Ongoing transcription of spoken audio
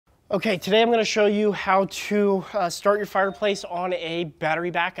Okay, today I'm going to show you how to start your fireplace on a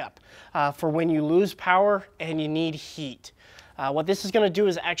battery backup for when you lose power and you need heat. What this is going to do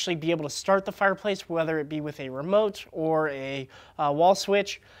is actually be able to start the fireplace, whether it be with a remote or a wall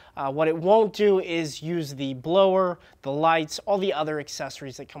switch. What it won't do is use the blower, the lights, all the other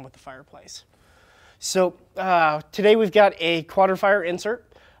accessories that come with the fireplace. So today we've got a Quadra-Fire insert.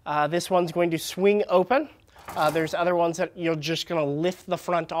 This one's going to swing open. There's other ones that you're just going to lift the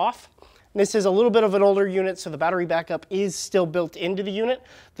front off. This is a little bit of an older unit, so the battery backup is still built into the unit.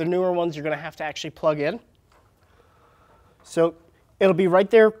 The newer ones you're going to have to actually plug in. So it'll be right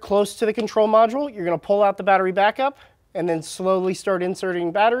there close to the control module. You're going to pull out the battery backup and then slowly start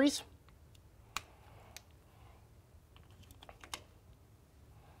inserting batteries.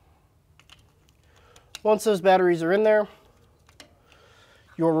 Once those batteries are in there,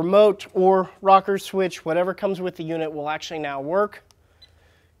 your remote or rocker switch, whatever comes with the unit, will actually now work,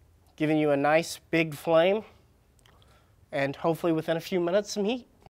 giving you a nice big flame and hopefully within a few minutes some heat.